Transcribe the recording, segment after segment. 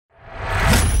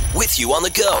with you on the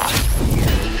go.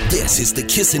 This is the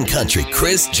Kissin' Country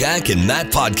Chris, Jack, and Matt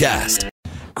podcast.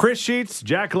 Chris Sheets,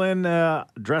 Jacqueline,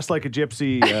 dressed like a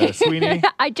gypsy, Sweeney.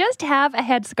 I just have a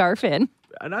headscarf in.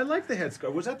 And I like the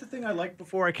headscarf. Was that the thing I liked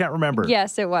before? I can't remember.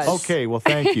 Yes, it was. Okay, well,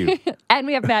 thank you. And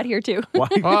we have Matt here, too.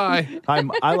 Hi.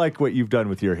 I like what you've done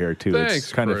with your hair, too. Thanks,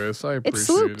 it's kind Chris. I It's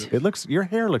appreciate swooped. it. Your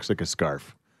hair looks like a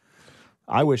scarf.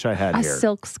 I wish I had A hair.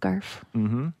 silk scarf.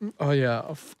 Oh,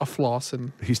 yeah. A floss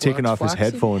and He's taking off his flaxen.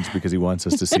 headphones because he wants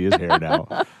us to see his hair now.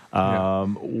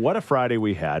 What a Friday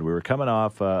we had. We were coming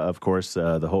off, of course,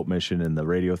 the Hope Mission and the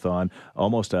Radiothon.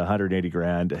 Almost 180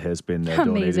 grand has been donated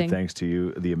Amazing. thanks to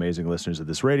you, the amazing listeners of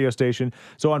this radio station.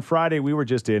 So on Friday, we were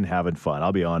just in having fun.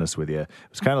 I'll be honest with you. It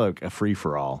was kind of like a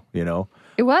free-for-all, you know?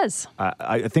 It was.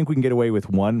 I think we can get away with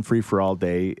one free-for-all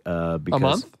day because... A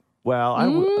month? Well, I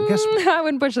guess I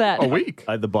wouldn't push that. A week.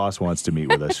 the boss wants to meet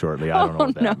with us shortly. I don't know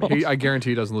what that no. means. I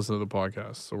guarantee he doesn't listen to the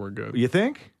podcast, so we're good. You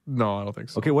think? No, I don't think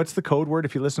so. Okay, what's the code word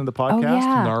if you listen to the podcast?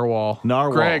 yeah. Narwhal.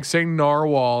 Narwhal. Greg, say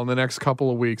narwhal in the next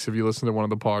couple of weeks if you listen to one of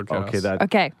the podcasts.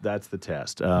 Okay, that's the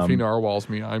test. If he narwhals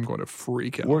me, I'm going to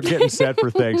freak out. We're getting set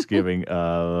for Thanksgiving.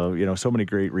 So many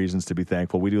great reasons to be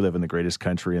thankful. We do live in the greatest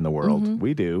country in the world.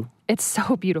 We do. It's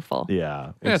so beautiful.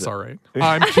 Yeah. That's all right.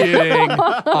 I'm kidding.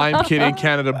 I'm kidding.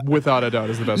 Canada, without a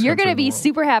doubt, is the best You're country going to in the be world.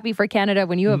 super happy for Canada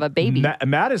when you have a baby.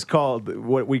 Matt is called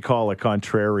what we call a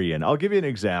contrarian. I'll give you an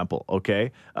example,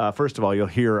 okay? First of all, you'll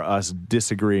hear us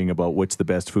disagreeing about what's the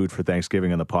best food for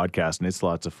Thanksgiving on the podcast, and it's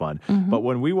lots of fun. But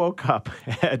when we woke up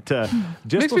at just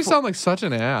Makes me sound like such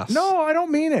an ass. No, I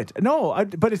don't mean it. No,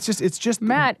 but it's just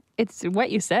Matt, it's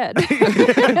what you said.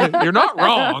 You're not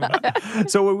wrong.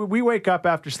 So we wake up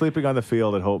after sleeping on the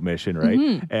field at Hope Mission,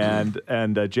 right?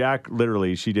 And Jack,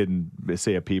 literally, she didn't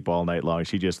say a peep all night long.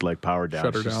 She just like powered down.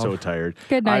 Shut her She's down. so tired.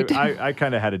 Good night. I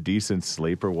kind of had a decent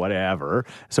sleep or whatever.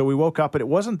 So we woke up and it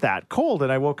wasn't that cold.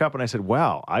 And I woke up and I said,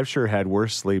 wow, I've sure had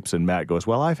worse sleeps. And Matt goes,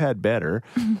 well, I've had better.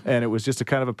 And it was just a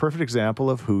kind of a perfect example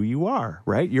of who you are,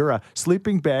 right? You're a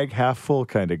sleeping bag half full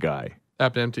kind of guy.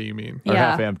 Half empty, you mean? Or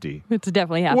Yeah. half empty. It's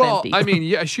definitely half Well, empty. I mean,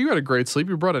 yeah, you had a great sleep.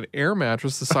 You brought an air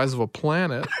mattress the size of a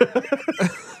planet.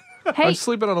 hey, I'm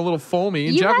sleeping on a little foamy,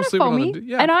 and you Jack had was a sleeping foamy, on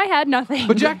the and I had nothing.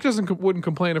 But Jack wouldn't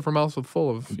complain if her mouth was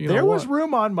full of. There was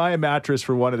room on my mattress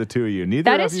for one of the two of you. Neither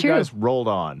That of is you true. guys rolled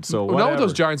on. So Not whatever. with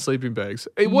those giant sleeping bags.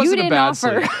 It wasn't didn't a bad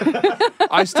offer. sleep.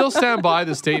 I still stand by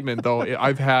the statement, though.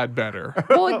 I've had better.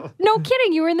 Well, no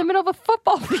kidding. You were in the middle of a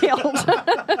football field.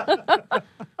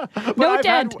 No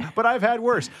tent. But I've had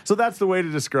worse. So that's the way to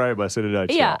describe us in a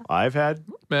nutshell. Yeah. I've had...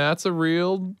 Matt's a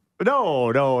real.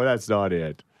 No, that's not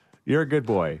it. You're a good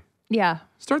boy. Yeah.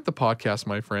 Start the podcast,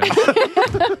 my friend.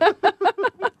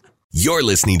 You're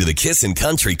listening to the Kissin'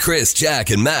 Country Chris, Jack,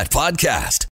 and Matt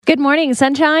podcast. Good morning.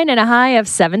 Sunshine and a high of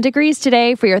 7 degrees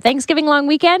today for your Thanksgiving long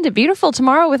weekend. Beautiful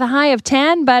tomorrow with a high of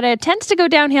 10, but it tends to go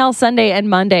downhill Sunday and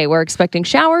Monday. We're expecting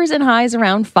showers and highs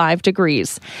around 5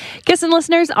 degrees. Kissin'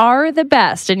 listeners are the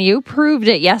best, and you proved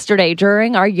it yesterday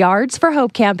during our Yards for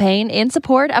Hope campaign in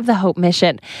support of the Hope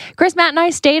Mission. Chris, Matt, and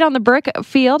I stayed on the brick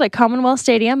field at Commonwealth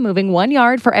Stadium, moving 1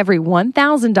 yard for every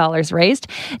 $1,000 raised.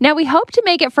 Now, we hope to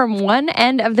make it from one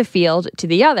end of the field to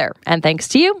the other. And thanks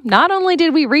to you, not only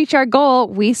did we reach our goal,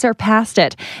 we surpassed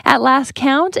it. At last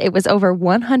count, it was over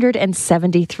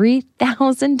 $173,000 going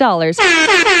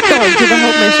to the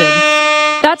Hope Mission.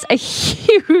 That's a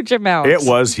huge amount. It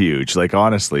was huge. Like,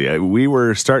 honestly, we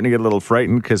were starting to get a little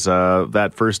frightened because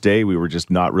that first day we were just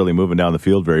not really moving down the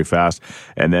field very fast.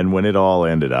 And then when it all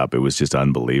ended up, it was just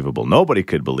unbelievable. Nobody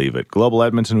could believe it. Global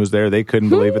Edmonton was there. They couldn't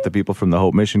believe it. The people from the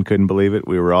Hope Mission couldn't believe it.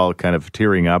 We were all kind of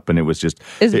tearing up, and it was just...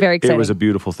 It's very exciting. It was a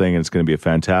beautiful thing, and it's going to be a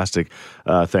fantastic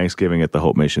Thanksgiving at the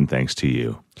Hope Mission, thanks to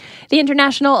you. The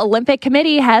International Olympic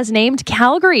Committee has named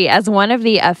Calgary as one of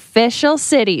the official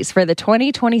cities for the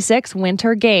 2026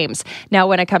 Winter Games. Now,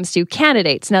 when it comes to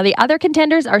candidates, the other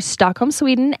contenders are Stockholm,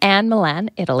 Sweden, and Milan,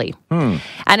 Italy.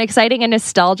 An exciting and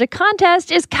nostalgic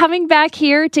contest is coming back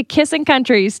here to Kissin'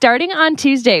 Country starting on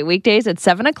Tuesday, weekdays at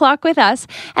 7 o'clock with us,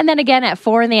 and then again at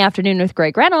 4 in the afternoon with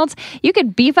Greg Reynolds. You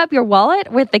could beef up your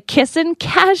wallet with the Kissin'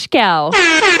 Cash Cow.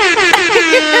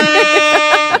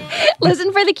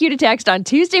 Listen for the cue to text on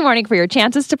Tuesday morning for your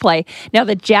chances to play. Now,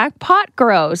 the jackpot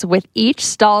grows with each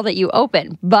stall that you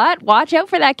open, but watch out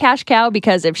for that cash cow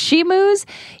because if she moves,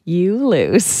 you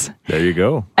lose. There you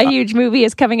go. A huge movie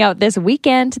is coming out this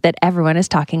weekend that everyone is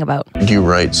talking about. Do you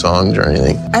write songs or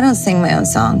anything? I don't sing my own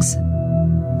songs.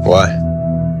 Why?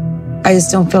 I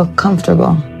just don't feel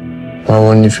comfortable. Why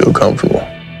wouldn't you feel comfortable?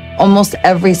 Almost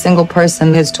every single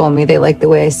person has told me they like the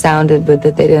way I sounded, but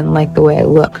that they didn't like the way I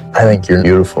look. I think you're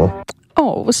beautiful.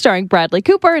 Oh. Tomorrow, starring Bradley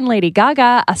Cooper and Lady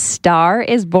Gaga. A Star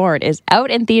is Born is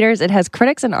out in theaters. It has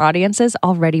critics and audiences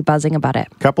already buzzing about it.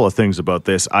 Couple of things about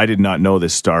this. I did not know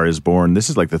this Star is Born. This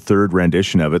is like the third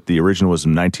rendition of it. The original was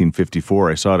in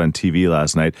 1954. I saw it on TV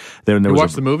last night. Then there You was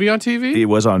watched the movie on TV? It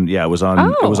was on. Yeah, it was on.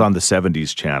 Oh. It was on the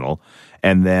 70s channel,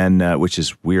 and then which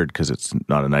is weird because it's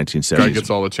not a Guy 1970s. gets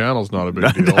all the channels, not a big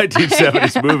deal.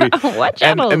 1970s movie. What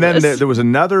channel And is then this? there was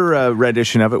another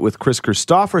rendition of it with Chris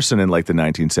Christopherson in like the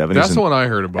 1970s. That's and, the one I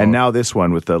heard about. And now this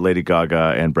one with Lady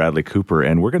Gaga and Bradley Cooper,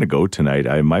 and we're going to go tonight.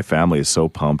 My family is so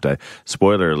pumped.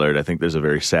 Spoiler alert, I think there's a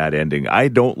very sad ending. I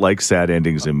don't like sad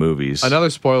endings in movies. Another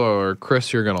spoiler alert,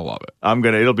 Chris, you're going to love it.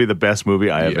 It'll be the best movie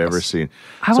I have Yes. ever seen.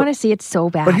 I want to see it so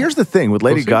bad. But here's the thing with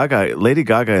Lady We'll see. Gaga. Lady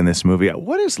Gaga in this movie.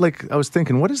 What is I was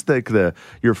thinking, what is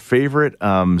your favorite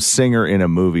singer in a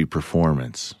movie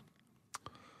performance?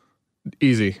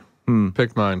 Easy.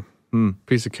 Pick mine.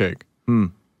 Piece of cake.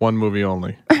 One movie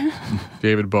only.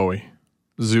 David Bowie.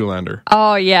 Zoolander.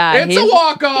 Oh, yeah. It's a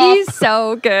walk-off! He's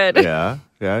so good. Yeah.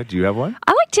 Do you have one?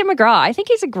 I like Tim McGraw. I think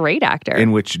he's a great actor.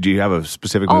 In which do you have a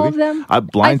specific All movie? of them.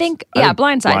 Blindside.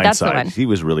 Blindside, that's the one. He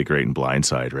was really great in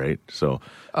Blindside, right? So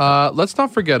Let's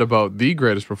not forget about the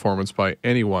greatest performance by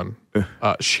anyone.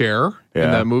 Cher Yeah.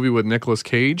 in that movie with Nicolas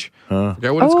Cage.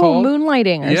 Forget what it's Oh, called.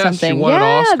 Moonlighting or Yes, she something. won an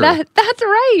Oscar. That's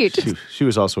right. she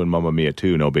was also in Mamma Mia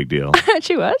too. No big deal,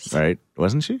 She was. right?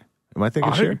 Wasn't she? Am I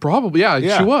thinking Cher? Probably, yeah,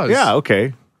 she was. Yeah.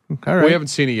 Okay. All right. We haven't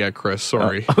seen it yet, Chris.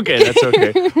 Sorry. Okay, that's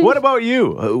okay. What about you?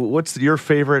 What's your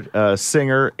favorite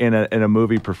singer in a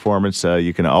movie performance?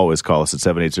 You can always call us at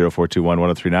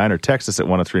 780-421-1039 or text us at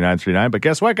 103939. But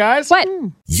guess what, guys? What?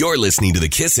 You're listening to the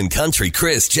Kissin' Country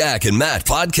Chris, Jack, and Matt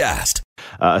podcast.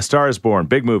 A Star is Born,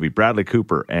 big movie. Bradley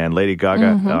Cooper and Lady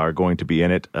Gaga are going to be in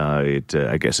it. I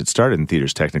guess it started in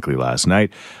theaters technically last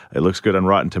night. It looks good on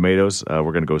Rotten Tomatoes. We're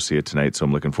going to go see it tonight, so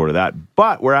I'm looking forward to that.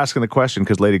 But we're asking the question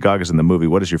because Lady Gaga's in the movie.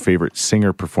 What is your favorite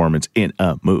singer performance in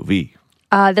a movie?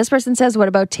 This person says, what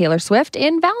about Taylor Swift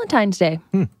in Valentine's Day?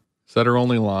 Is that her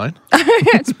only line?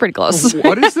 It's pretty close.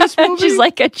 What is this movie? She's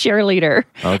like a cheerleader.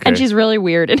 Okay. And she's really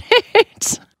weird in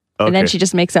it. And then Okay. she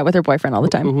just makes out with her boyfriend all the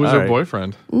time. Who's All her right.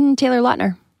 boyfriend? Taylor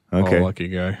Lautner. Okay. Oh, lucky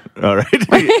guy. All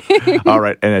right. All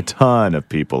right. And a ton of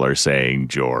people are saying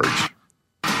George.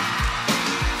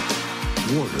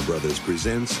 Warner Brothers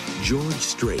presents George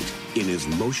Strait in his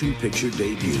motion picture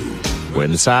debut. When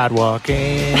the sidewalk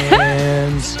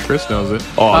ends. Chris knows it.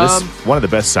 Oh, this is one of the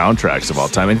best soundtracks of all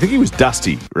time. I think he was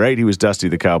Dusty, right? He was Dusty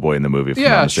the cowboy in the movie. if I'm Yeah,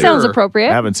 not mistaken. Sounds Sure. appropriate.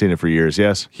 I haven't seen it for years.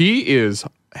 Yes. He is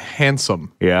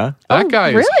handsome. Yeah. That guy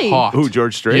is really? hot. Who,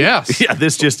 George Strait? Yes. Yeah,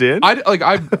 this just in?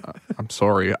 I'm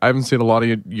sorry. I haven't seen a lot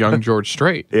of young George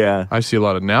Strait. Yeah. I see a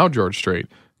lot of now George Strait.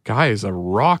 Guy is a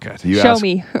rocket. You Show ask,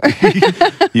 me.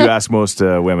 You ask most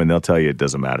women, they'll tell you it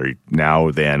doesn't matter. Now,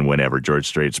 then, whenever. George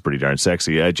Strait's pretty darn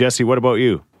sexy. Jesse, what about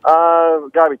you?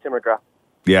 Gotta be Tim McGraw.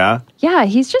 Yeah? Yeah,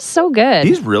 he's just so good.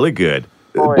 He's really good.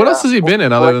 What else has he been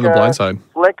in other than The Blind Side?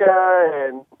 Flicka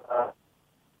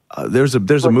and There's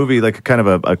a movie, like a kind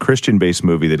of a Christian-based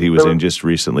movie that he was in just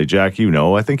recently. Jack,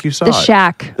 I think you saw The it.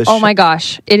 Shack. The Oh my Shack.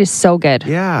 gosh. It is so good.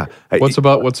 Yeah. What's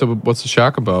the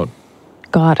shack about?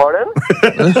 God. Pardon?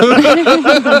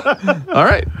 All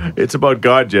right. It's about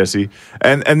God, Jesse.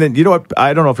 And then, you know what?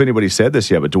 I don't know if anybody said this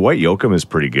yet, but Dwight Yoakam is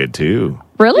pretty good, too.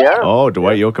 Really? Yeah. Oh,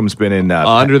 Dwight Yoakam's been in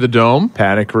Under the Dome.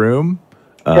 Panic Room.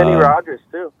 Kenny Rogers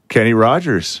too. Kenny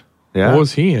Rogers. Yeah. What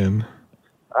was he in?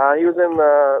 He was in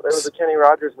there was a Kenny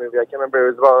Rogers movie. I can't remember.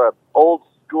 It was about old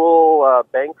school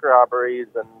bank robberies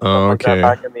and Oh, stuff okay.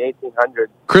 like that back in the 1800s.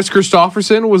 Chris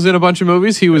Christopherson was in a bunch of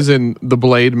movies. He was in the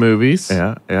Blade movies.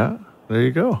 Yeah. There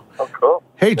you go. Oh, cool.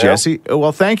 Hey, Jesse.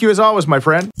 Well, thank you as always, my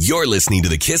friend. You're listening to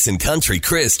the Kissin' Country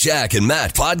Chris, Jack, and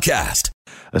Matt podcast.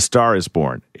 A Star is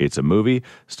Born. It's a movie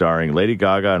starring Lady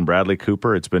Gaga and Bradley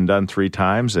Cooper. It's been done 3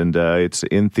 times, and it's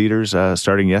in theaters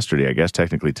starting yesterday. I guess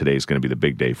technically today is going to be the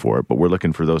big day for it, but we're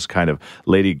looking for those kind of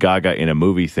Lady Gaga in a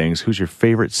movie things. Who's your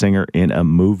favorite singer in a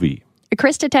movie?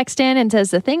 Krista texts in and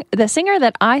says the singer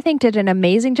that I think did an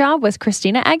amazing job was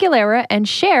Christina Aguilera and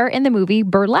Cher in the movie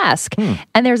Burlesque.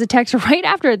 And there's a text right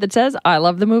after it that says, I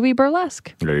love the movie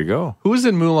Burlesque. There you go. Who was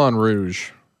in Moulin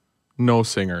Rouge? No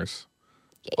singers.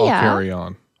 I'll Yeah. carry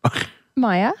on.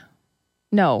 Maya?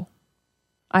 No.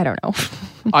 I don't know.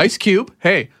 Ice Cube.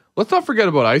 Hey, let's not forget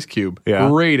about Ice Cube. Yeah.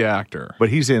 Great actor. But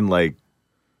he's in like,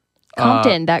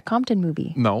 Compton, that Compton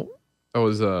movie. No. That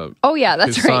was Oh, yeah,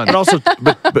 that's his right. son. but also,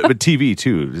 but TV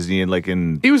too. Is he in like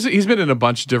in? He's been in a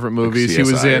bunch of different movies. He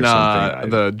was CSI or in something.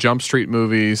 the Jump Street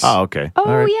movies. Oh, okay. Oh,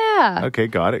 All right. yeah. Okay,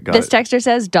 got it. This texter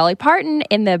says Dolly Parton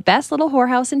in the best little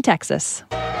whorehouse in Texas.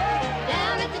 Down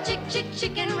at the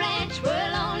Chicken Ranch, where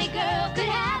a lonely girl could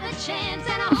have a chance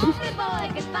and a hungry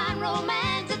boy could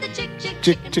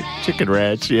Chicken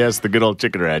Ranch. Yes, the good old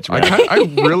Chicken Ranch, man. I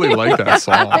really like that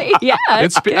song. Yeah.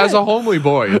 As a homely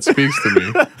boy, it speaks to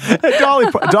me.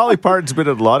 Dolly Parton's been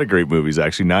in a lot of great movies,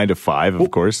 actually. 9 to 5,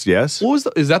 of course. Yes.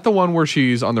 Is that the one where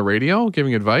she's on the radio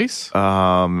giving advice?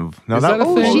 No, Is that a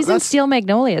thing? She's in Steel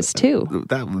Magnolias, too.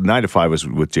 That 9 to 5 was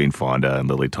with Jane Fonda and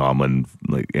Lily Tomlin.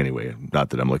 Like, anyway, not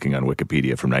that I'm looking on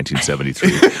Wikipedia from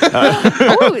 1973.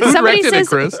 Somebody directed it, says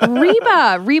Chris?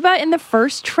 Reba in the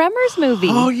first Tremors movie.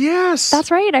 Oh, yes.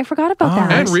 That's right. I forgot about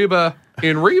that. And Reba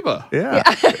in Reba. Yeah.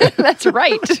 That's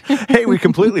right. Hey, we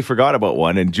completely forgot about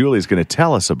one, and Julie's going to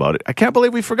tell us about it. I can't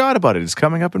believe we forgot about it. It's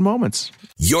coming up in moments.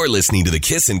 You're listening to the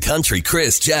Kissin' Country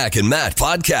Chris, Jack, and Matt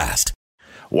podcast.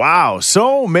 Wow,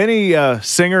 so many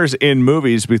singers in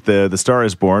movies with The Star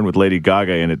is Born with Lady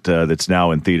Gaga in it that's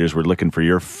now in theaters. We're looking for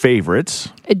your favorites.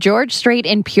 George Strait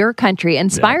in Pure Country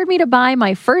inspired me to buy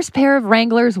my first pair of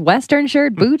Wranglers Western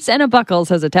shirt, boots, and a buckle,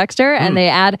 says a texter. And they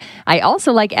add, I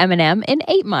also like Eminem in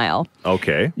 8 Mile.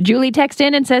 Okay. Julie texts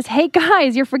in and says, hey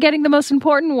guys, you're forgetting the most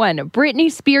important one. Britney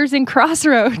Spears in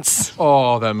Crossroads.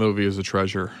 Oh, that movie is a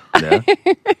treasure. Yeah.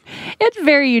 It's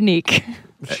very unique.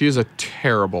 She is a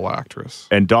terrible actress.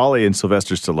 And Dolly and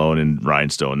Sylvester Stallone in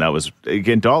Rhinestone. That was,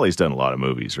 again, Dolly's done a lot of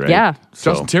movies, right? Yeah.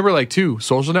 So, Justin Timberlake, too.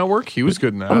 Social Network, he was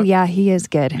good in that. Oh, yeah, he is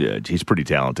good. yeah, he's pretty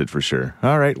talented for sure.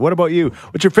 All right. What about you?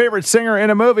 What's your favorite singer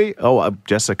in a movie? Oh,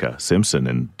 Jessica Simpson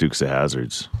in Dukes of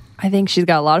Hazzards. I think she's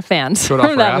got a lot of fans Showed off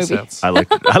from her that movie. assets. I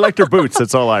liked her boots.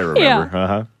 That's all I remember. Yeah.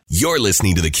 Uh-huh. You're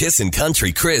listening to the Kissin'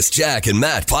 Country Chris, Jack, and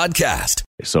Matt podcast.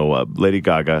 So Lady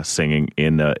Gaga singing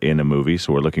in a movie.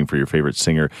 So we're looking for your favorite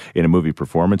singer in a movie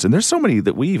performance. And there's so many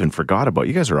that we even forgot about.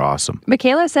 You guys are awesome.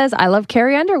 Michaela says, I love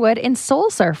Carrie Underwood in Soul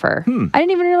Surfer. I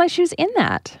didn't even realize she was in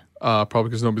that. Probably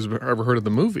because nobody's ever heard of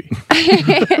the movie.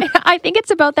 I think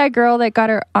it's about that girl that got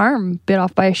her arm bit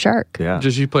off by a shark. Yeah.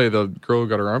 Did she play the girl who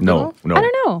got her arm bit No, off? no. I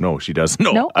don't know. No, she doesn't.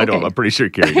 No, No? I don't. Okay. I'm pretty sure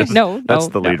Carrie does. No, That's no,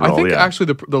 the lead no. role. I think yeah.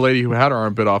 actually the lady who had her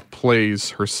arm bit off plays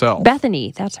herself.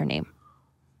 Bethany, that's her name.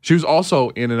 She was also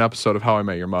in an episode of How I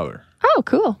Met Your Mother. Oh,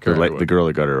 cool. The girl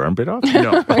that got her arm bit off?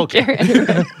 No, Okay.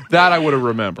 that I would have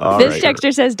remembered. All This right.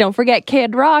 texter says, don't forget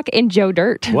Kid Rock in Joe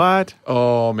Dirt. What?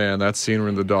 Oh man, that scene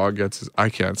when the dog gets his, I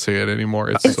can't say it anymore.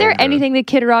 It's Is so there good. anything that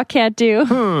Kid Rock can't do?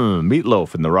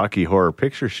 Meatloaf in the Rocky Horror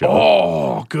Picture Show.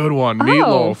 Oh, good one.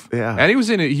 Meatloaf. Yeah. And he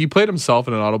was in it. He played himself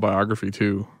in an autobiography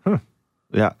too.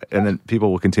 Yeah, and then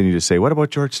people will continue to say, what about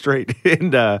George Strait?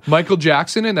 And Michael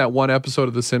Jackson in that one episode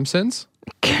of The Simpsons.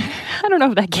 I don't know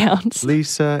if that counts.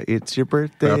 Lisa, it's your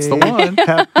birthday. That's the one.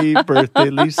 Happy birthday,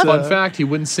 Lisa. Fun fact, he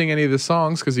wouldn't sing any of the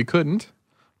songs because he couldn't,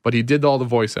 but he did all the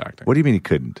voice acting. What do you mean he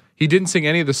couldn't? He didn't sing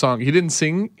any of the songs. He didn't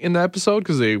sing in the episode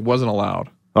because it wasn't allowed.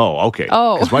 Oh, okay.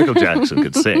 Oh. Because Michael Jackson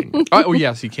could sing. Oh,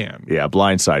 yes, he can. Yeah,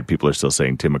 Blindside, people are still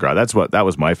saying Tim McGraw. That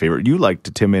was my favorite. You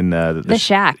liked Tim in The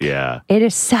Shack. Yeah. It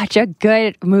is such a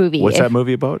good movie. What's that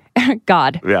movie about?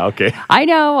 God. Yeah, okay. I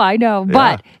know. Yeah.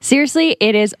 But seriously,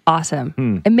 it is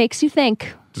awesome. It makes you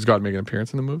think. Does God make an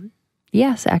appearance in the movie?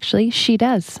 Yes, actually, she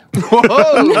does.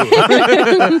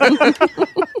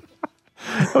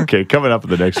 Okay, coming up in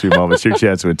the next few moments, your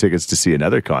chance to win tickets to see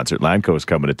another concert. Lanco's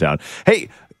coming to town. Hey,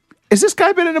 has this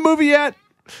guy been in a movie yet?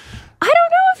 I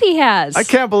don't know if he has. I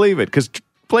can't believe it, because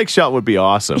Blake Shelton would be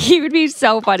awesome. He would be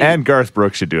so funny. And Garth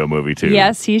Brooks should do a movie, too.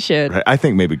 Yes, he should. I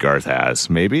think maybe Garth has.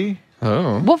 Maybe?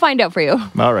 Oh. We'll find out for you.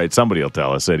 All right, somebody will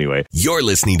tell us anyway. You're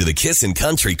listening to the Kissin'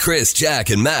 Country Chris, Jack,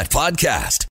 and Matt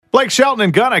podcast. Blake Shelton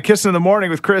and Gunna kissing in the morning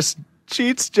with Chris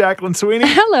Cheats, Jacqueline Sweeney.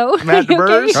 Hello. Matt You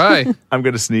DeBurge. okay? Hi. I'm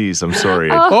going to sneeze. I'm sorry.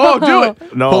 Oh, do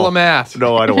it. No. Pull a mat.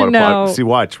 No, I don't want to. No. See,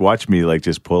 watch me like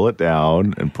just pull it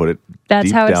down and put it That's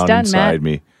deep how it's down done, inside Matt.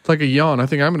 me. It's like a yawn. I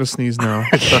think I'm going to sneeze now.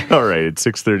 All right, it's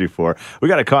 6:34. We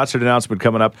got a concert announcement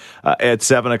coming up at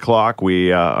 7 o'clock.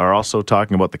 We are also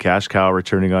talking about the Cash Cow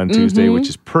returning on Tuesday, which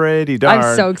is pretty darn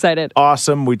I'm so excited.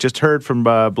 awesome. We just heard from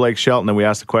Blake Shelton, and we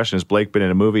asked the question, has Blake been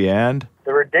in a movie? And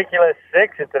The Ridiculous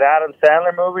Six. It's an Adam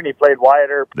Sandler movie, and he played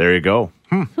Wyatt Earp. there you go.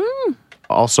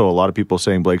 Also, a lot of people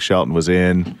saying Blake Shelton was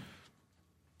in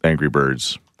Angry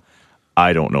Birds.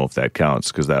 I don't know if that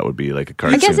counts, because that would be like a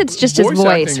cartoon. I guess it's just his Voice voice,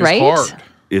 acting is right? hard.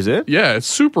 Is it? Yeah, it's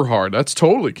super hard. That's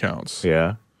totally counts.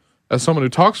 Yeah. As someone who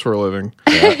talks for a living,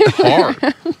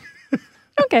 hard.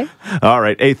 Okay. All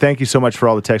right. Hey, thank you so much for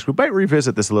all the texts. We might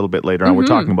revisit this a little bit later on. We're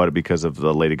talking about it because of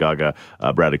the Lady Gaga,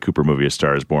 Bradley Cooper movie, A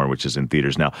Star is Born, which is in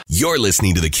theaters now. You're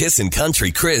listening to the Kissin'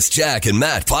 Country Chris, Jack, and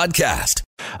Matt podcast.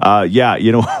 Yeah,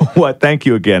 you know what? Thank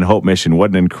you again, Hope Mission. What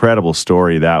an incredible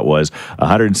story that was.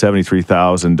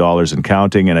 $173,000 and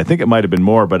counting, and I think it might have been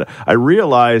more, but I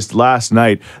realized last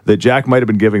night that Jack might have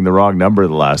been giving the wrong number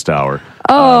the last hour.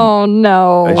 Oh,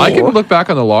 no. I can look back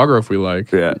on the logger if we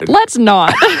like. Yeah. Let's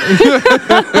not.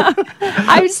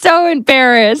 I'm so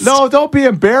embarrassed. No, don't be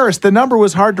embarrassed. The number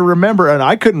was hard to remember, and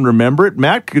I couldn't remember it.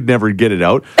 Matt could never get it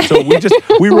out, so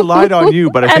we relied on you.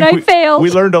 But I failed.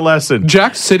 We learned a lesson.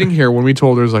 Jack's sitting here when we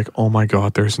told her, like, oh my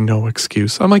God, there's no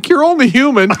excuse. I'm like, you're only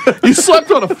human. You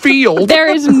slept on a field.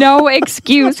 There is no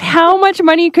excuse. How much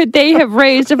money could they have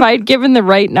raised if I'd given the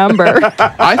right number?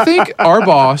 I think our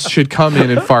boss should come in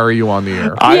and fire you on the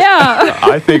air.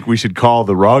 I think we should call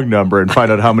the wrong number and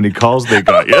find out how many calls they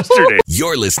got yesterday.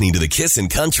 You're listening to the Kissin'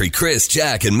 Country Chris,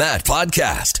 Jack, and Matt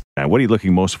podcast. And what are you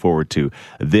looking most forward to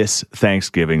this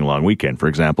Thanksgiving long weekend? For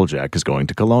example, Jack is going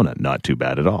to Kelowna. Not too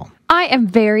bad at all. I am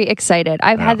very excited.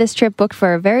 I've had this trip booked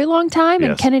for a very long time,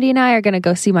 and Yes. Kennedy and I are going to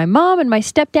go see my mom and my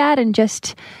stepdad and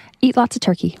just eat lots of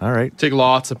turkey. All right. Take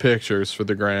lots of pictures for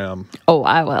the gram. Oh,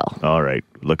 I will. All right.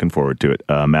 Looking forward to it.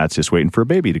 Matt's just waiting for a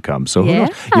baby to come. So who Yeah.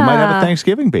 knows? You might have a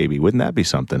Thanksgiving baby. Wouldn't that be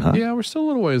something, huh? Yeah, we're still a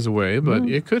little ways away, but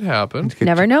it could happen.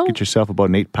 Never know. Get yourself about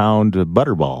an 8-pound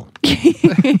butterball.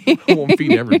 Won't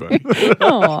feed everybody.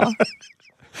 Aw.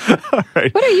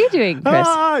 Right. What are you doing, Chris?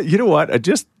 You know what?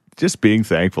 Just being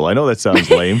thankful. I know that sounds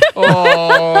lame.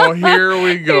 Oh, here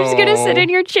we go. You're just going to sit in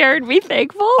your chair and be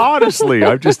thankful? Honestly,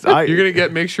 You're gonna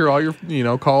make sure all your,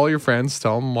 call all your friends,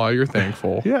 tell them why you're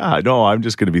thankful. Yeah, no, I'm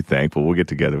just going to be thankful. We'll get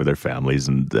together with our families,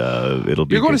 and it'll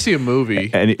be. You're going good. to see a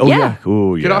movie. And, Yeah.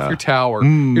 Oh, yeah. Get off your tower.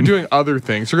 You're doing other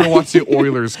things. You're gonna watch the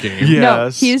Oilers game.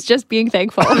 Yes. No, he's just being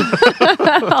thankful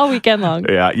all weekend long.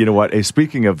 Yeah, you know what? Hey,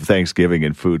 speaking of Thanksgiving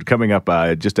and food, coming up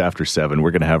just after 7,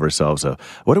 we're going to have ourselves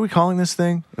what are we calling this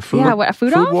thing? A food, Yeah, what, a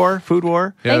food off? war? Food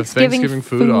war? Yeah, Thanksgiving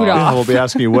food off. Yeah, we'll be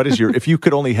asking you, if you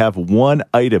could only have one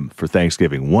item for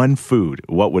Thanksgiving, one food,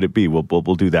 what would it be? We'll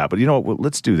do that. But you know what?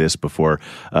 Let's do this before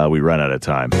we run out of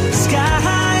time.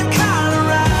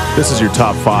 This is your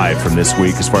top 5 from this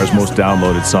week as far as most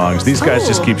downloaded songs. These guys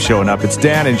just keep showing up. It's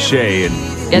Dan and Shay, and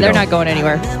Yeah, they're not going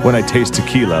anywhere. When I Taste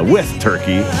Tequila with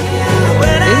Turkey.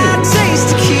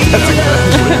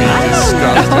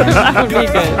 That would be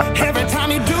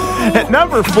good. At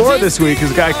number 4 this week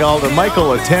is a guy called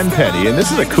Michael Tenpenny, and this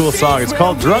is a cool song. It's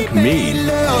called Drunk Me.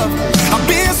 I've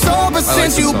been sober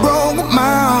since you broke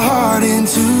my heart in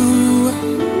two.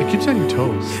 It keeps you on your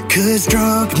toes. Cause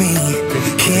drunk me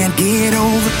can't get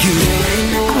over you.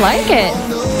 I like it.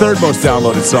 Third most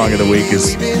downloaded song of the week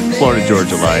is Florida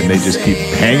Georgia Line. They just keep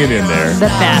hanging in there. The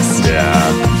best. Yeah.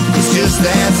 It's just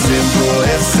that simple.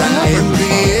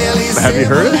 S-I-M-P-L-E. Have you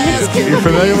heard it? You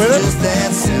familiar with it? Just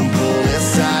that simple.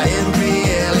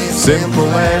 S-I-M-P-L-E. Simple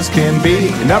as can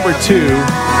be. Number 2,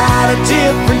 A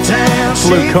different town.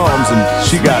 Luke Combs, and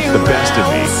She Got the Best of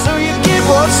Me. So you get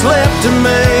what's left of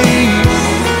me.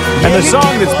 And the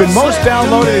song that's been most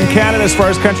downloaded in Canada as far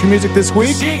as country music this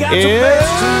week is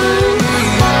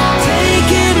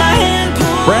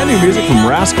brand new music from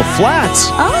Rascal Flatts.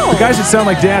 Oh. The guys that sound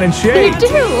like Dan and Shay. They do.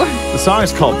 The song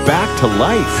is called Back to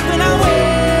Life.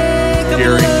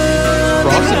 Gary.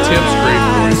 Frosted Tip's great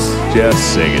voice.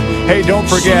 Just sing it. Hey, don't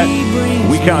forget,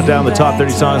 we count down the top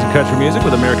 30 songs in country music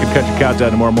with American Country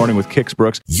Countdown tomorrow morning with Kix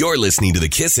Brooks. You're listening to the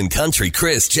Kissin' Country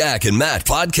Chris, Jack, and Matt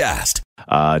podcast.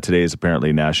 Today is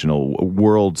apparently National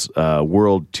World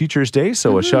Teachers Day,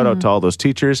 so a shout out to all those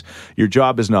teachers. Your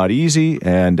job is not easy,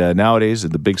 and nowadays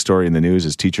the big story in the news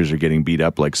is teachers are getting beat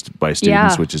up by students,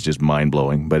 Yeah. which is just mind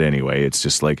blowing. But anyway, it's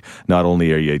just like not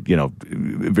only are you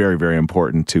very, very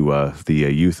important to the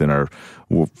youth in our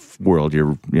world,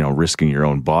 you're risking your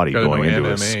own body Gotta going know into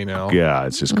MMA now. Yeah,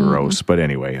 it's just gross. But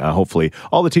anyway, hopefully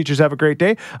all the teachers have a great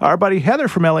day. Our buddy Heather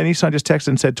from LA Nissan just texted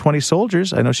and said 20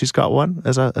 soldiers. I know she's got one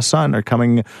as a son are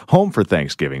coming home for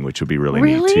Thanksgiving, which would be really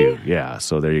neat too. Yeah,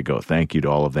 so there you go. Thank you to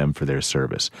all of them for their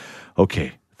service.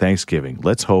 Okay, Thanksgiving.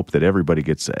 Let's hope that everybody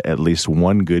gets at least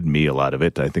one good meal out of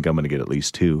it. I think I'm going to get at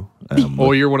least 2.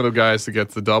 Oh, you're one of the guys that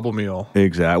gets the double meal.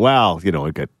 Exactly. Well,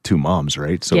 I got 2 moms,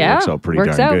 right? So Yeah, it works out pretty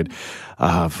works darn out. good.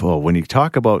 When you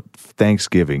talk about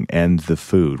Thanksgiving and the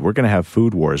food, we're going to have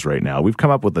food wars right now. We've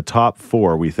come up with the top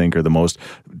 4 we think are the most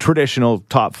traditional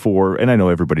top 4, and I know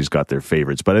everybody's got their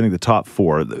favorites, but I think the top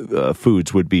 4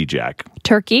 foods would be, Jack.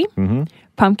 Turkey,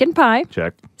 pumpkin pie,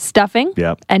 Check. stuffing,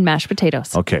 Yep. and mashed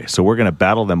potatoes. Okay, so we're going to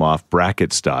battle them off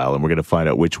bracket style, and we're going to find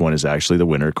out which one is actually the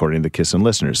winner according to the Kissin'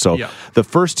 listeners. So Yeah. the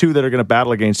first 2 that are going to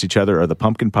battle against each other are the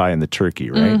pumpkin pie and the turkey,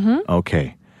 right?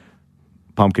 Okay.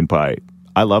 Pumpkin pie.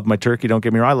 I love my turkey, don't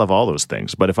get me wrong. I love all those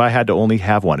things. But if I had to only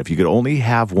have one, if you could only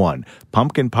have one,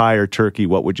 pumpkin pie or turkey,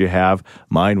 what would you have?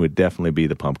 Mine would definitely be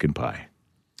the pumpkin pie.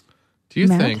 Do you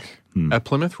think at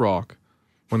Plymouth Rock,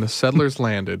 when the settlers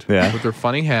landed with their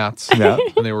funny hats and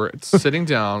they were sitting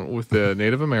down with the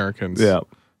Native Americans, that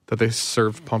they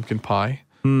served pumpkin pie?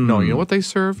 No, you know what they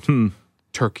served?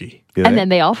 Turkey. And then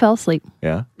they all fell asleep.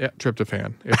 Yeah? Yeah,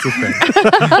 tryptophan. It's a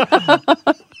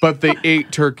thing. But they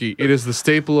ate turkey. It is the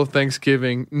staple of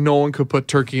Thanksgiving. No one could put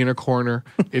turkey in a corner.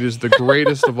 It is the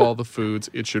greatest of all the foods.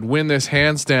 It should win this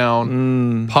hands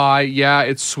down. Pie, yeah,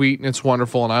 it's sweet and it's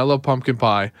wonderful, and I love pumpkin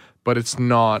pie, but it's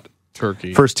not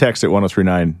turkey. First text at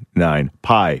 1039.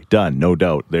 Pie, done, no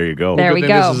doubt. There you go. There we go.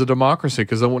 This is a democracy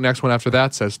because the next one after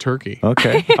that says turkey.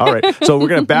 Okay, all right. So we're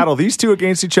going to battle these two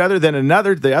against each other, then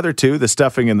the other two, the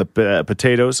stuffing and the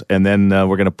potatoes, and then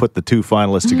we're going to put the two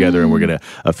finalists together and we're going to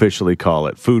officially call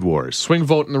it Food Wars. Swing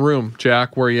vote in the room.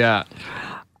 Jack, where you at?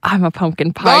 I'm a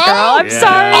pumpkin pie girl. I'm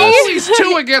sorry. Always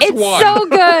two against one. It's so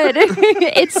good.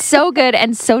 It's so good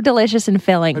and so delicious and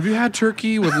filling. Have you had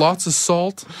turkey with lots of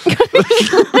salt?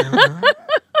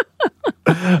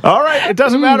 All right. It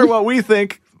doesn't matter what we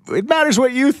think. It matters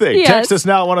what you think. Yes. Text us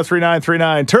now at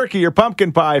 103939. Turkey or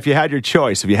pumpkin pie if you had your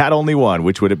choice. If you had only one,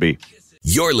 which would it be?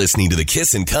 You're listening to the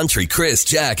Kissin' Country Chris,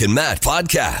 Jack, and Matt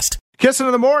podcast. Kissing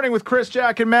in the morning with Chris,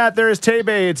 Jack, and Matt. There's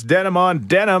Tay-Bay. It's denim on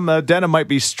denim. Denim might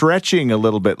be stretching a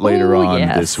little bit later on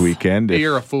this weekend.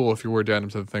 You're a fool if you wear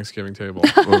denim to the Thanksgiving table.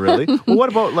 Oh, really? Well, what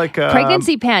about like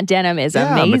pregnancy pant denim is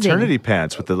amazing. Maternity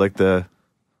pants with the.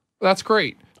 That's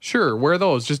great. Sure, wear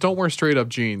those. Just don't wear straight up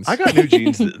jeans. I got new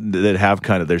jeans that have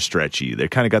kind of, they're stretchy. They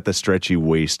kind of got the stretchy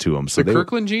waist to them. So the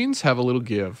Kirkland jeans have a little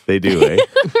give. They do, eh?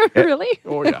 Really?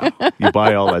 Oh, yeah. You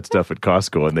buy all that stuff at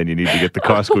Costco, and then you need to get the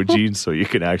Costco jeans so you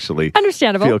can actually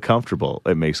feel comfortable.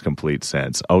 It makes complete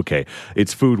sense. Okay,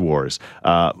 it's Food Wars.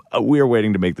 We are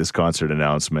waiting to make this concert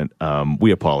announcement. We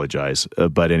apologize.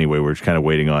 But anyway, we're kind of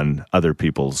waiting on other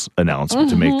people's announcement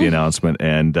to make the announcement,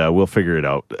 and we'll figure it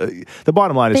out. The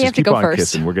bottom line is just keep on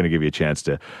kissing. We're going to give you a chance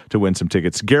to win some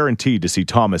tickets. Guaranteed to see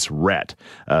Thomas Rhett.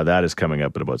 That is coming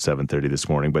up at about 7:30 this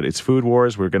morning. But it's Food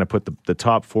Wars. We're going to put the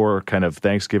top four kind of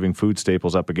Thanksgiving food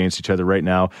staples up against each other right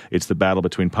now. It's the battle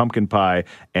between pumpkin pie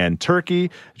and turkey.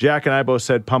 Jack and I both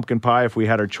said pumpkin pie if we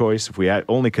had our choice. If we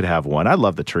only could have one. I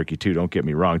love the turkey too. Don't get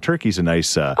me wrong. Turkey's a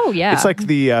nice. It's like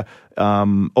the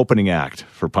opening act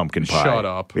for pumpkin pie. Shut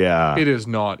up. Yeah. It is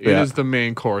not. It is the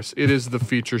main course. It is the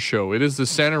feature show. It is the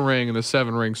center ring and the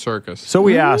 7-ring circus. So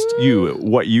we asked you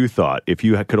what you thought if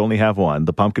you could only have one,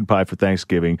 the pumpkin pie for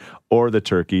Thanksgiving or the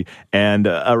turkey. And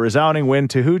a resounding win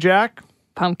to who, Jack?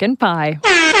 Pumpkin pie.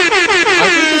 I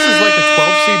think this is like a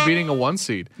 12 seed beating a 1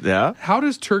 seed. Yeah. How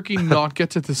does turkey not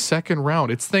get to the second round?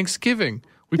 It's Thanksgiving.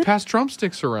 We pass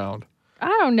drumsticks around. I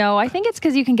don't know. I think it's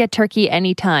because you can get turkey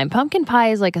anytime. Pumpkin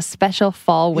pie is like a special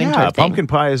fall winter thing. Pumpkin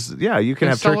pie is you can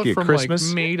have turkey at Christmas,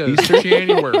 like May to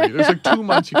January. There's like 2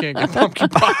 months you can't get pumpkin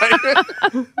pie.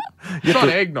 It's not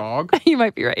eggnog. You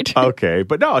might be right. Okay,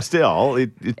 but no, still,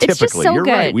 typically just so you're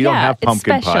good. right. We don't have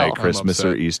pumpkin pie special. at Christmas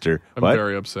or Easter. I'm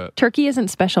very upset. Turkey isn't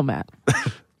special, Matt.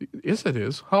 Yes, it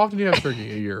is. How often do you have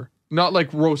turkey a year? Not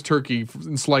like roast turkey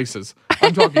in slices.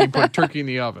 I'm talking you put turkey in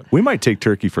the oven. We might take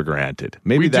turkey for granted.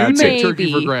 Maybe we that's do take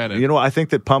turkey for granted. You know, I think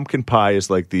that pumpkin pie is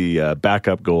like the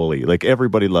backup goalie. Like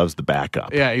everybody loves the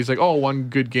backup. Yeah, he's like, one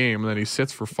good game, and then he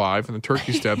sits for 5, and the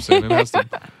turkey steps in and has to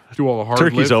do all the hard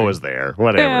Turkey's lifting. always there.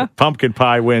 Whatever. Yeah. Pumpkin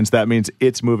pie wins. That means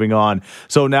it's moving on.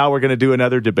 So now we're going to do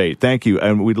another debate. Thank you.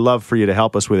 And we'd love for you to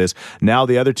help us with this. Now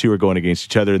the other two are going against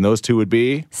each other, and those two would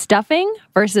be? Stuffing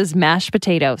versus mashed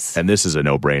potatoes. And this is a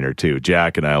no-brainer, too.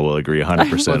 Jack and I will agree 100% on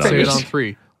Let's this. say it on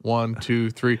 3. 1, 2,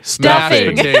 3.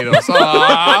 Stuffing. Mashed potatoes.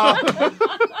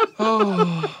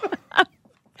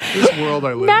 This world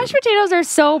I live Mashed in. potatoes are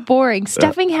so boring.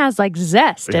 Stuffing has like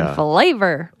zest and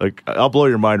flavor. Like, I'll blow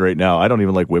your mind right now. I don't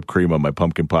even like whipped cream on my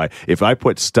pumpkin pie. If I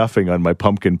put stuffing on my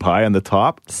pumpkin pie on the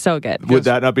top, So good. would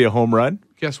that not be a home run?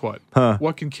 Guess what?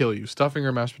 What can kill you? Stuffing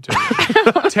or mashed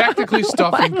potatoes? Technically,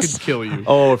 stuffing could kill you.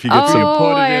 Oh, if you get some.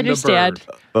 Put it I in understand. the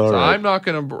bird. All So right. I'm not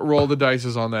going to roll the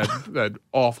dices on that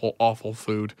awful, awful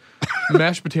food.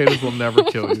 Mashed potatoes will never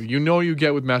kill you. You know you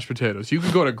get with mashed potatoes. You can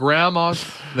go to grandma's,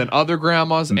 then other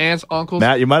grandmas, aunts, uncles.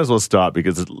 Matt, you might as well stop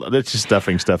because it's just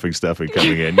stuffing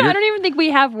coming in. I don't even think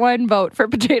we have one vote for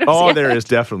potatoes. Oh, yet. there is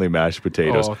definitely mashed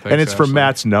potatoes. Oh, thanks, and it's from Ashley.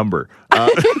 Matt's number.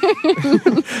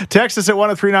 Text us at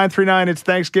 103939. It's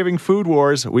Thanksgiving Food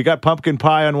Wars. We got pumpkin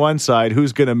pie on one side.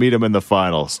 Who's going to meet him in the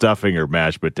final? Stuffing or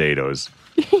mashed potatoes?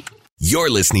 You're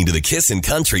listening to the Kissin'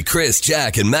 Country Chris,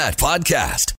 Jack, and Matt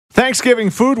podcast. Thanksgiving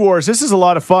Food Wars. This is a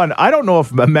lot of fun. I don't know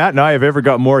if Matt and I have ever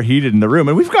got more heated in the room,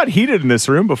 and we've got heated in this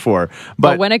room before.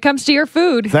 But when it comes to your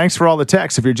food, thanks for all the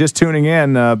texts. If you're just tuning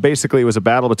in, basically it was a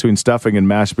battle between stuffing and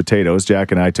mashed potatoes.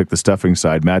 Jack and I took the stuffing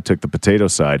side. Matt took the potato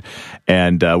side,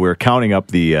 and we were counting up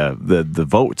the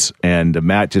votes. And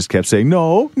Matt just kept saying,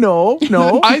 "No."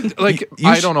 I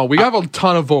don't know. We have a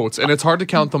ton of votes, and it's hard to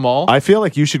count them all. I feel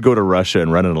like you should go to Russia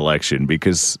and run an election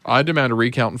because I demand a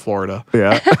recount in Florida.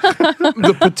 Yeah,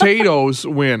 the potatoes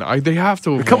win. They have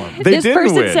to have won. This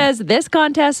person says this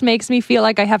contest makes me feel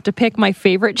like I have to pick my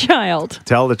favorite child.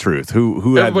 Tell the truth.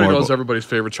 Who had Everybody more knows everybody's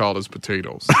favorite child is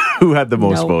potatoes. Who had the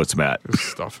most votes, Matt?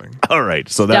 Stuffing. All right,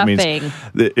 so that means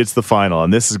it's the final,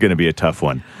 and this is going to be a tough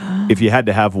one. If you had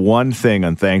to have one thing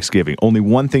on Thanksgiving, only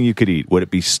one thing you could eat, would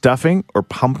it be stuffing or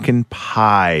pumpkin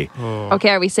pie? Okay,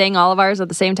 are we saying all of ours at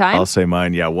the same time? I'll say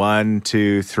mine. Yeah, 1,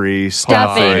 2, 3.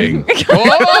 Stuffing.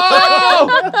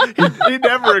 Oh! he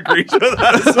never agrees with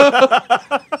us.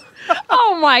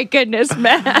 Oh my goodness,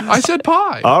 Matt. I said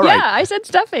pie. All right. Yeah, I said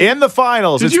stuffing. In the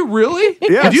finals. Did you really?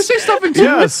 Yes. Did you say stuffing too?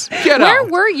 Yes. Get Where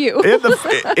out. were you?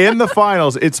 In the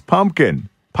finals, it's pumpkin,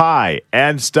 pie,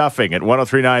 and stuffing at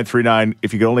 103.939.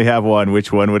 If you could only have one,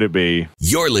 which one would it be?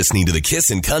 You're listening to the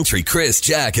Kissin' Country Chris,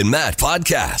 Jack, and Matt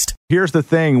podcast. Here's the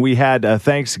thing. We had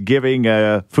Thanksgiving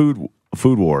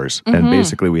food wars, and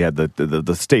basically we had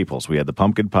the staples. We had the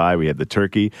pumpkin pie, we had the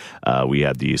turkey, we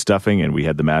had the stuffing, and we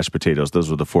had the mashed potatoes. Those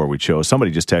were the four we chose.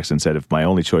 Somebody just texted and said if my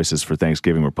only choices for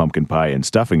Thanksgiving were pumpkin pie and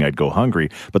stuffing, I'd go hungry.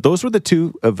 But those were the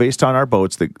two based on our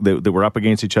votes that were up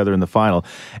against each other in the final.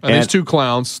 And these two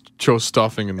clowns chose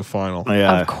stuffing in the final.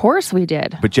 Of course we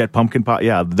did. But yet pumpkin pie,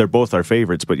 yeah, they're both our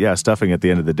favorites. But yeah, stuffing at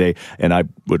the end of the day, and I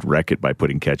would wreck it by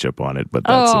putting ketchup on it. But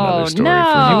that's another story for You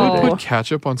another would day. put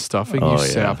ketchup on stuffing, Oh, you yeah,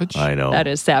 savage. I know. That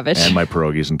is savage. And my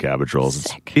pierogies and cabbage rolls.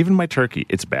 Even my turkey.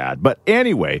 It's bad. But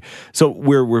anyway, so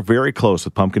we're very close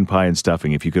with pumpkin pie and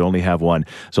stuffing if you could only have one.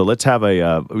 So let's have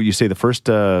you say the first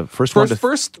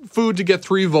food to get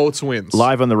 3 votes wins.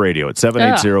 live on the radio at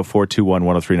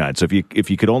 780-421-1039. So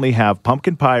if you could only have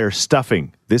pumpkin pie or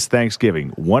stuffing this Thanksgiving,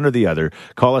 one or the other,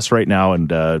 call us right now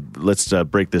and let's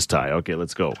break this tie. Okay,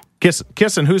 let's go.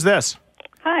 Kissin', who's this?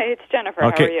 Hi, it's Jennifer.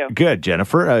 Okay, How are you? good.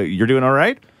 Jennifer, you're doing all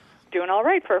right? Doing all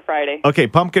right for a Friday. Okay,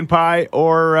 pumpkin pie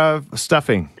or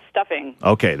stuffing? Stuffing.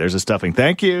 Okay, there's a stuffing.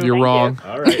 Thank you. You're wrong.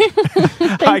 All right.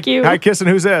 Thank you. Hi, Kissin',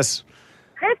 who's this?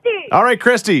 Christy. All right,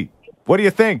 Christy, what do you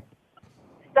think?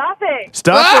 Stuffing.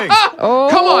 Stuffing.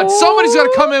 Come on, somebody's got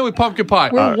to come in with pumpkin pie.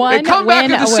 We're one Hey, come back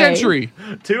win of the away. century.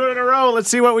 2 in a row. Let's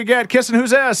see what we get. Kissin', who's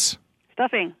this?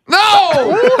 Stuffing.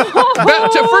 No!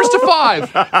 First to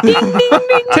 5. Ding, ding,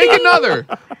 ding, Take another.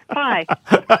 Pie.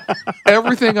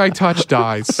 Everything I touch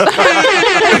dies.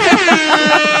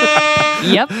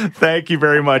 Yep. Thank you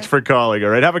very much for calling. All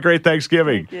right, have a great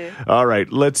Thanksgiving. Thank you. All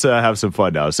right, let's have some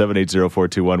fun now.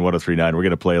 780-421-1039. We're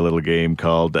going to play a little game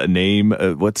called Name.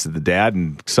 What's the dad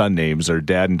and son names or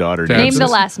dad and daughter Dad names? Name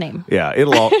the last name. Yeah,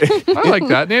 it'll all. I like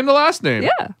that. Name the last name.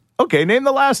 Yeah. Okay, name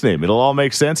the last name. It'll all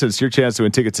make sense. It's your chance to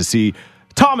win tickets to see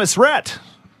Thomas Rhett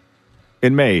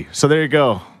in May. So there you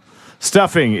go.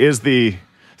 Stuffing is the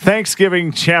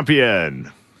Thanksgiving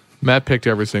champion. Matt picked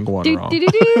every single one wrong.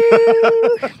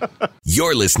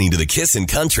 You're listening to the Kissin'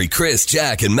 Country Chris,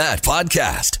 Jack, and Matt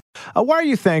podcast. Why are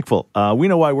you thankful? We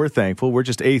know why we're thankful. We're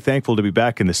just thankful to be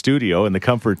back in the studio, in the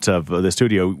comfort of the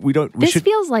studio. This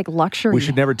feels like luxury. We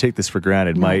should never take this for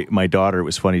granted. No. My daughter, it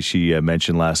was funny, she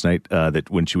mentioned last night that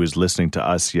when she was listening to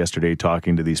us yesterday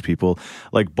talking to these people,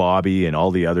 like Bobby and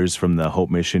all the others from the Hope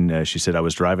Mission, she said, I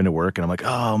was driving to work and I'm like,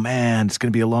 oh man, it's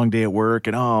going to be a long day at work.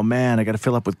 And oh man, I got to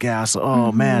fill up with gas.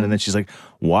 Oh man. And then she's like,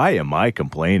 why am I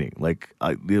complaining? Like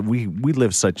we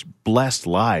live such blessed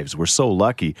lives. We're so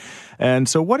lucky. And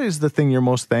so what is the thing you're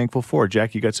most thankful for?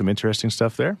 Jack, you got some interesting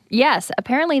stuff there? Yes.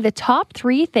 Apparently the top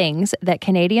 3 things that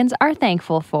Canadians are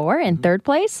thankful for in third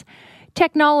place,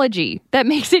 technology that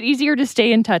makes it easier to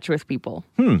stay in touch with people.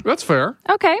 That's fair.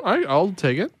 Okay. I'll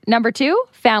take it. Number 2,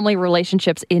 family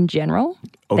relationships in general.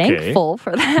 Okay. Thankful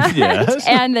for that. Yes.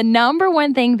 And the number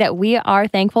one thing that we are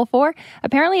thankful for,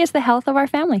 apparently, is the health of our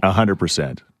family.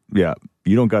 100%. Yeah.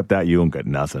 You don't got that, you don't got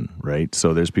nothing, right?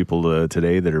 So there's people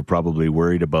today that are probably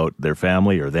worried about their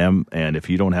family or them. And if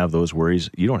you don't have those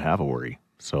worries, you don't have a worry.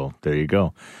 So there you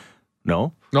go.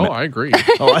 No? No, I agree.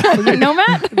 No,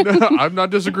 Matt? I'm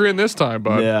not disagreeing this time,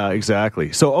 but Yeah,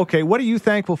 exactly. So, okay, what are you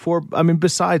thankful for? I mean,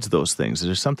 besides those things, is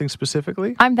there something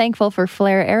specifically? I'm thankful for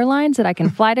Flair Airlines that I can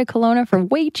fly to Kelowna for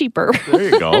way cheaper There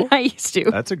you go. than I used to.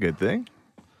 That's a good thing.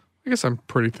 I guess I'm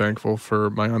pretty thankful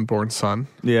for my unborn son.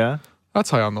 Yeah. That's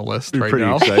high on the list You're right pretty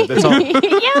now. excited. That's all.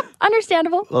 Yeah,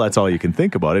 understandable. Well, that's all you can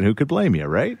think about, and who could blame you,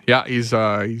 right? Yeah, he's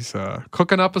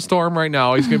cooking up a storm right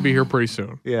now. He's going to be here pretty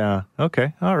soon. Yeah.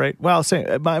 Okay. All right. Well,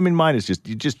 mine is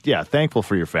just thankful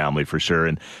for your family for sure,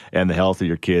 and the health of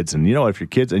your kids. And if your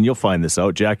kids, and you'll find this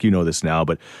out, Jack, you know this now,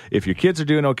 but if your kids are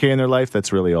doing okay in their life,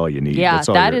 that's really all you need. Yeah,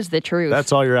 that is the truth.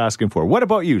 That's all you're asking for. What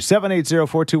about you?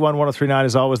 780-421-1039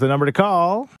 is always the number to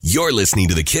call. You're listening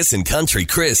to the Kissin' Country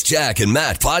Chris, Jack, and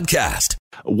Matt podcast.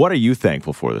 What are you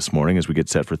thankful for this morning as we get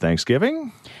set for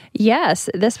Thanksgiving? Yes,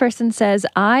 this person says,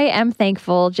 I am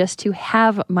thankful just to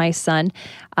have my son.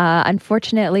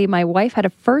 Unfortunately, my wife had a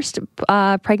first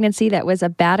pregnancy that was a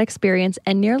bad experience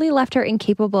and nearly left her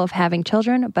incapable of having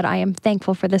children, but I am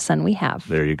thankful for the son we have.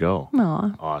 There you go.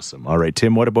 Aw. Awesome. All right,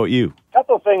 Tim, what about you? A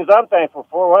couple of things I'm thankful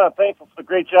for. One, I'm thankful for the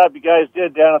great job you guys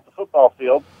did down at the football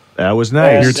field. That was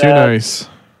nice. You're too nice.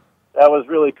 That was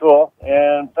really cool.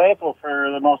 And thankful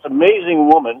for the most amazing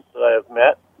woman that I have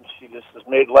met. She just has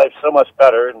made life so much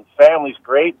better, and family's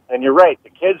great. And you're right, the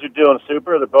kids are doing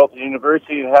super. They're both at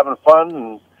university and having fun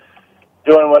and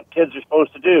doing what kids are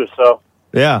supposed to do. So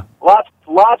yeah, lots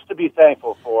to be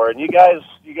thankful for. And you guys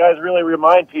really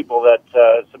remind people that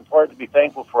it's important to be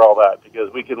thankful for all that,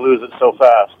 because we could lose it so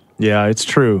fast. Yeah, it's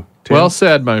true. Tim? Well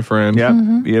said, my friend. Yeah.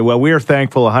 Mm-hmm. Yeah. Well, we are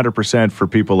thankful 100% for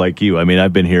people like you. I mean,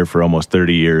 I've been here for almost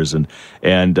 30 years, and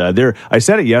there. I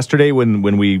said it yesterday when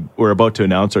we were about to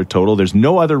announce our total. There's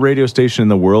no other radio station in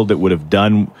the world that would have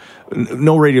done.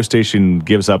 No radio station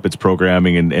gives up its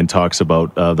programming and talks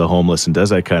about the homeless and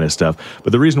does that kind of stuff.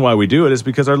 But the reason why we do it is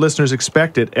because our listeners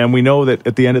expect it, and we know that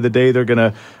at the end of the day they're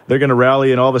gonna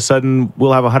rally, and all of a sudden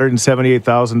we'll have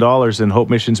 $178,000 in Hope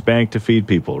Missions Bank to feed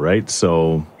people, right?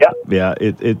 So yeah,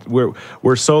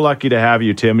 we're so lucky to have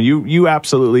you, Tim. You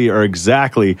absolutely are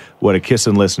exactly what a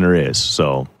Kissin' listener is.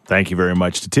 So thank you very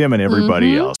much to Tim and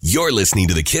everybody else. You're listening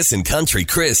to the Kissin' Country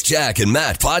Chris, Jack, and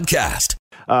Matt podcast.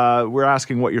 We're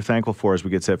asking what you're thankful for as we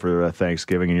get set for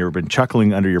Thanksgiving, and you've been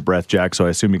chuckling under your breath, Jack, so I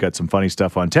assume you got some funny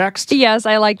stuff on text. Yes,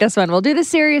 I like this one. We'll do the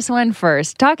serious one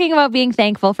first. Talking about being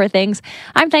thankful for things,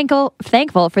 I'm thankful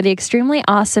for the extremely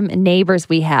awesome neighbors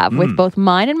we have. With both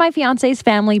mine and my fiance's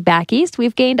family back east,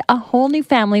 we've gained a whole new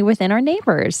family within our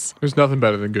neighbors. There's nothing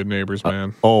better than good neighbors,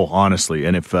 man. Honestly,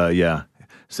 and if,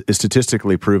 is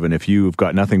statistically proven, if you've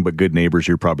got nothing but good neighbors,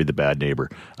 you're probably the bad neighbor.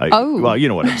 Well, you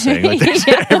know what I'm saying.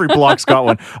 Like, every block's got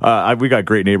one. We got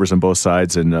great neighbors on both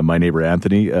sides, and my neighbor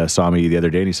Anthony saw me the other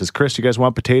day, and he says, Chris, you guys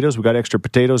want potatoes? We got extra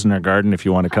potatoes in our garden if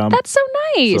you want to come. That's so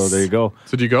nice. So there you go.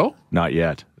 So did you go? Not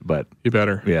yet, but... You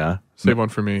better. Yeah. Save one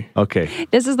for me. Okay.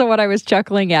 This is the one I was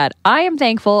chuckling at. I am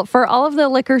thankful for all of the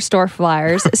liquor store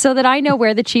flyers so that I know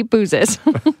where the cheap booze is.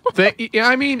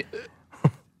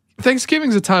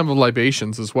 Thanksgiving's a time of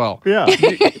libations as well. Yeah.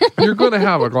 You're going to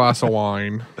have a glass of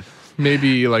wine,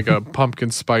 maybe like a pumpkin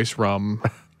spice rum.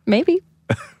 Maybe.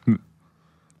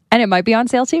 And it might be on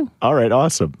sale too. All right,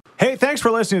 awesome. Hey, thanks for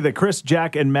listening to the Chris,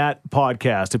 Jack, and Matt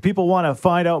podcast. If people want to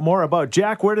find out more about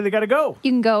Jack, where do they got to go?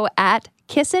 You can go at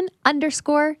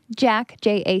Kissin_Jack,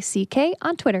 Jack,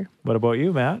 on Twitter. What about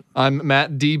you, Matt? I'm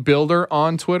Matt D. Builder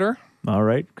on Twitter. All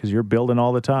right, because you're building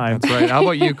all the time. That's right. How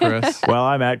about you, Chris? Well,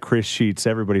 I'm at Chris Sheets.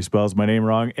 Everybody spells my name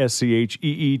wrong, Scheetz.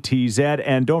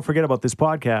 And don't forget about this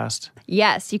podcast.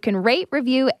 Yes, you can rate,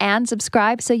 review, and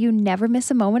subscribe so you never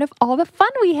miss a moment of all the fun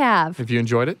we have. If you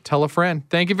enjoyed it, tell a friend.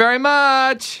 Thank you very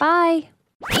much. Bye.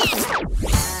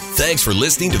 Thanks for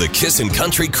listening to the Kissin'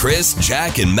 Country Chris,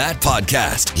 Jack, and Matt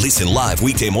podcast. Listen live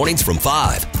weekday mornings from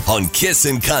 5 on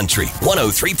Kissin' Country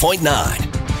 103.9.